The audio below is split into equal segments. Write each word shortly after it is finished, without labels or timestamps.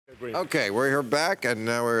agree. Okay, we're back, and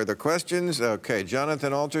now we're the questions. Okay,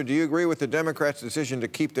 Jonathan Alter, do you agree with the Democrats' decision to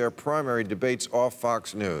keep their primary debates off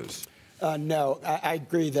Fox News? No, I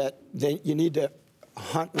agree that you need to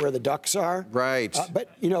hunt where the ducks are. Right.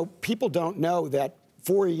 But, you know, people don't know that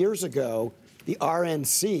 4 years ago, the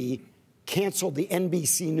RNC canceled the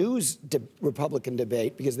NBC News Republican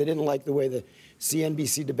debate because they didn't like the way the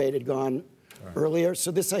CNBC debate had gone earlier.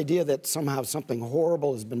 So this idea that somehow something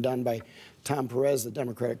horrible has been done by Tom Perez, the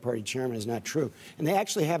Democratic Party chairman, is not true. And they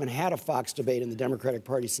actually haven't had a Fox debate in the Democratic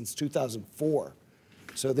Party since 2004.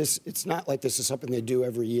 So it's not like this is something they do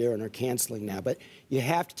every year and are canceling now. But you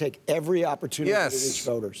have to take every opportunity to reach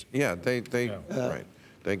voters. Yeah, right.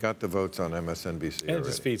 They got the votes on MSNBC. And it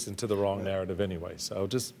just feeds into the wrong narrative anyway. So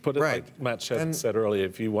just put it like Matt said earlier.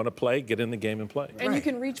 If you want to play, get in the game and play. And you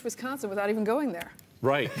can reach Wisconsin without even going there.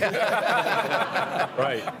 Right.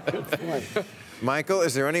 Right. Good point. Michael,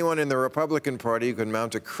 is there anyone in the Republican Party who can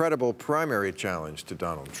mount a credible primary challenge to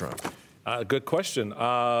Donald Trump? Good question.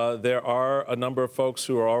 There are a number of folks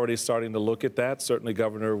who are already starting to look at that. Certainly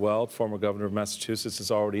Governor Weld, former governor of Massachusetts,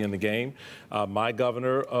 is already in the game. My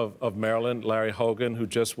governor of Maryland, Larry Hogan, who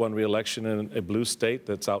just won re-election in a blue state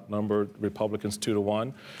that's outnumbered Republicans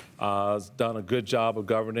 2-1, has done a good job of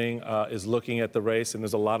governing, is looking at the race, and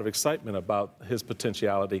there's a lot of excitement about his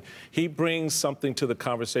potentiality. He brings something to the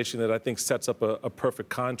conversation that I think sets up a perfect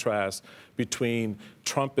contrast between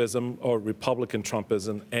Trumpism or Republican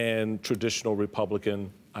Trumpism and traditional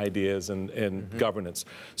Republican ideas and governance.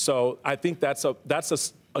 So I think that's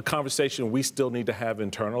a conversation we still need to have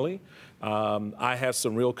internally. I have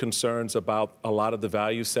some real concerns about a lot of the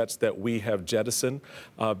value sets that we have jettisoned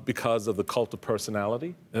because of the cult of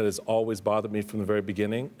personality that has always bothered me from the very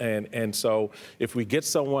beginning. And so if we get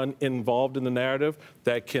someone involved in the narrative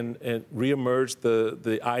that can reemerge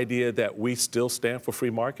the idea that we still stand for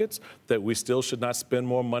free markets, that we still should not spend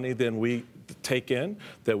more money than we take in,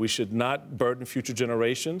 that we should not burden future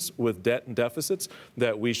generations with debt and deficits,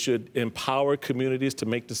 that we should empower communities to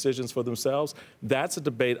make decisions for themselves, that's a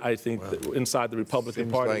debate I think that inside the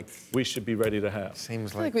Republican Party we should be ready to have.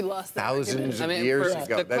 Seems like we lost that thousands of years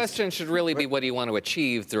ago. The question should really be, what do you want to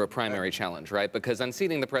achieve through a primary challenge, right? Because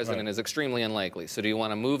unseating the president is extremely unlikely. So do you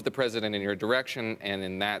want to move the president in your direction? And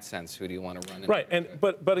in that sense, who do you want to run? Right. And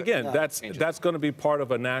but again, that's going to be part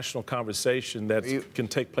of a national conversation that can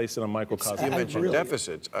take place in a microcosm. You mentioned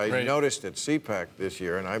deficits. I noticed at CPAC this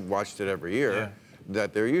year, and I've watched it every year,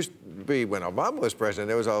 that there used to be, when Obama was president,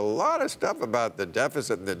 there was a lot of stuff about the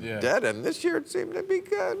deficit and the debt, and this year it seemed to be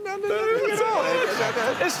nothing at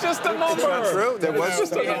all. It's just a number. It's not true.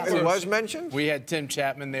 It was mentioned? We had Tim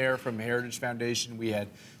Chapman there from Heritage Foundation. We had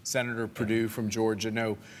Senator Perdue from Georgia.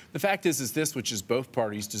 No, the fact is this, which is both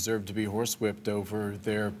parties deserve to be horsewhipped over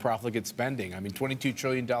their profligate spending. I mean, $22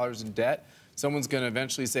 trillion in debt. Someone's going to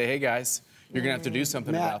eventually say, hey, guys, you're going to have to do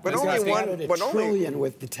something about this. But only $1 trillion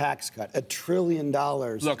with the tax cut. $1 trillion.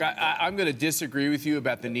 Look, I'm going to disagree with you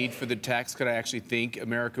about the need for the tax cut. I actually think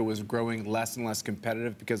America was growing less and less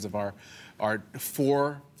competitive because of our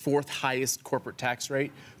fourth highest corporate tax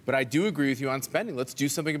rate. But I do agree with you on spending. Let's do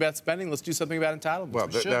something about spending. Let's do something about entitlements.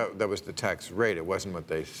 Well, that was the tax rate. It wasn't what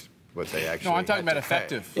they actually. No, I'm talking about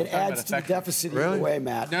effective. It adds to the deficit either way,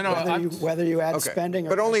 Matt. No, whether you add spending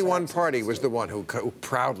or but only one party was the one who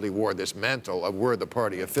proudly wore this mantle of we're the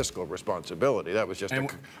party of fiscal responsibility. That was just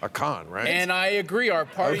a con, right? And I agree. Our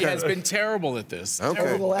party has been terrible at this.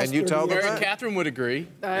 Okay. And you tell them that? Catherine would agree.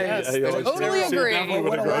 Yes, totally agree.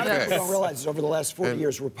 What a lot of people don't realize is over the last 40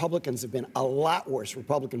 years, Republicans have been a lot worse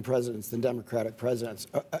Republican presidents than Democratic presidents.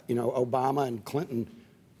 You know, Obama and Clinton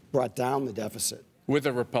brought down the deficit. With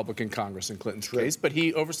a Republican Congress in Clinton's case, but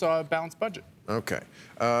he oversaw a balanced budget. Okay.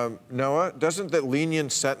 Noah, doesn't the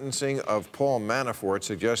lenient sentencing of Paul Manafort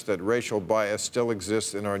suggest that racial bias still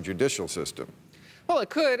exists in our judicial system? Well, it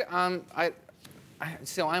could.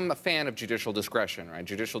 So I'm a fan of judicial discretion, right?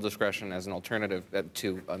 Judicial discretion as an alternative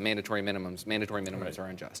to mandatory minimums. Mandatory minimums are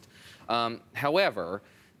unjust. However,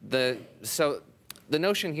 the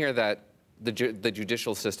notion here that the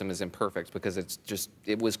judicial system is imperfect because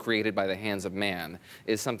it was created by the hands of man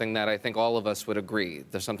is something that I think all of us would agree.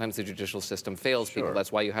 Sometimes the judicial system fails people.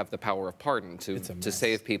 That's why you have the power of pardon to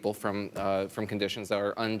save people from conditions that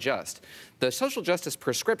are unjust. The social justice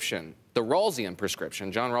prescription, the Rawlsian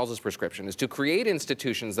prescription, John Rawls's prescription, is to create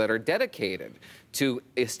institutions that are dedicated to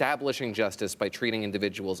establishing justice by treating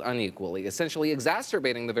individuals unequally, essentially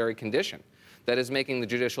exacerbating the very condition that is making the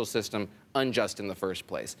judicial system unjust in the first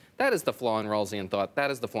place. That is the flaw in Rawlsian thought.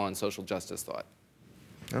 That is the flaw in social justice thought.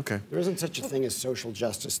 Okay. There isn't such a thing as social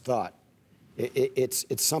justice thought. It's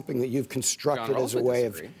something that you've constructed as a way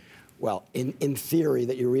of well, in theory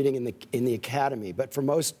that you're reading in the academy. But for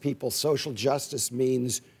most people, social justice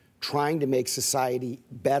means trying to make society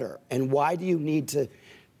better. And why do you need to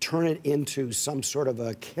turn it into some sort of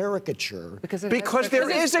a caricature? Because there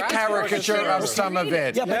is a caricature of some of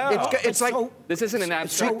it. Yeah, but it's like this isn't an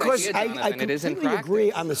abstract idea, Jonathan. I It is in completely practice.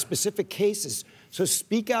 agree on the specific cases. So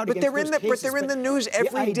speak out But against they're those cases. in the news the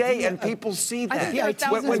every day, idea and of- people see I that. think there are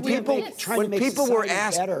thousands when we people miss. Trying to make were society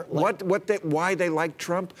asked better, why they like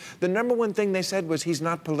Trump, the number one thing they said was he's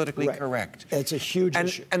not politically Right. correct. It's a huge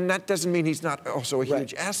issue. And that doesn't mean he's not also a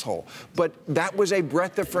huge asshole. But that was a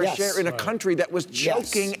breath of fresh Yes. air in a country that was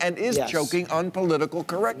choking and is choking on political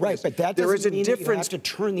correctness. Right, but that there doesn't is a mean difference. that you have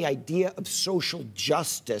to turn the idea of social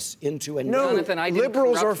justice into a No, Jonathan, I didn't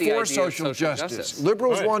liberals are corrupt the idea for of social social justice. justice.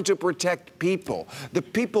 Liberals Right. want to protect people. The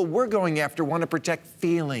people we're going after want to protect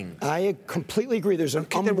feelings. I completely agree. There's an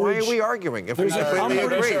Okay, then why are umbrage. we arguing if we There's an completely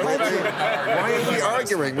umbrage agree? culture. Why are we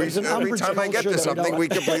arguing? There's an Every umbrage time I get culture to that I something, don't we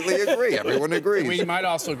completely agree. Everyone agrees. We might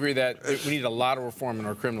also agree that we need a lot of reform in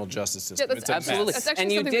our criminal justice system. that's It's a mess. Absolutely. That's actually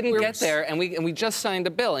And you something didn't we're- get there, and we just signed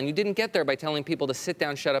a bill, and you didn't get there by telling people to sit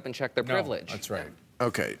down, shut up, and check their No, privilege. that's right.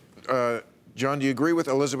 Okay. John, do you agree with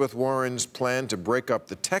Elizabeth Warren's plan to break up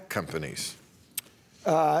the tech companies?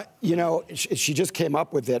 You know, she just came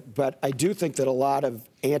up with it, but I do think that a lot of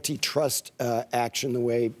antitrust action, the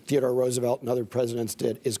way Theodore Roosevelt and other presidents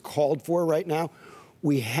did, is called for right now.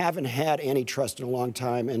 We haven't had antitrust in a long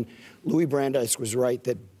time, and Louis Brandeis was right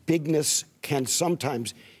that bigness can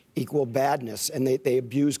sometimes equal badness, and they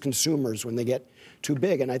abuse consumers when they get too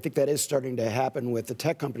big. And I think that is starting to happen with the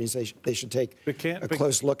tech companies. They should take a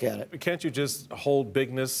close look at it. But can't you just hold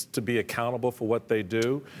bigness to be accountable for what they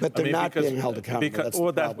do? But they're not being held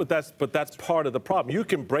accountable. But that's part of the problem. You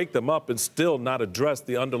can break them up and still not address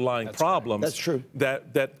the underlying problems. That's true.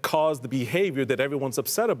 That cause the behavior that everyone's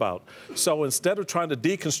upset about. So instead of trying to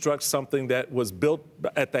deconstruct something that was built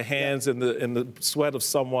at the hands and the sweat of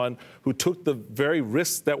someone who took the very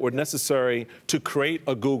risks that were necessary to create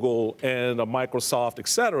a Google and a Microsoft, et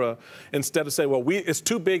cetera, instead of saying, well, it's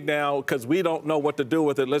too big now because we don't know what to do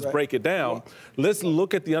with it, let's break it down. Let's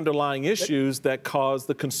look at the underlying issues that cause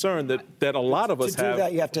the concern that a lot of us have. To do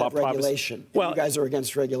that, you have to have about privacy. regulation. Well, you guys are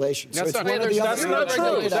against regulation. So That's it's not- one or the that's other. not true.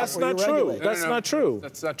 Regulate That's or you not true. regulate. That's not true.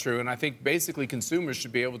 That's not true. And I think basically consumers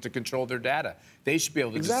should be able to control their data. They should be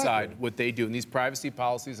able to decide what they do. And these privacy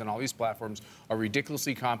policies and all these platforms are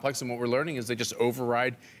ridiculously complex. And what we're learning is they just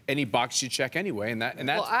override any box you check anyway. And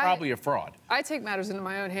that's probably a fraud. I take matters into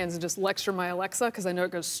my own hands and just lecture my Alexa because I know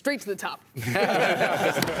it goes straight to the top. The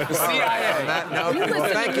CIA. On that note, You listen to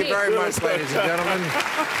thank you me. very much, ladies and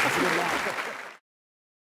gentlemen.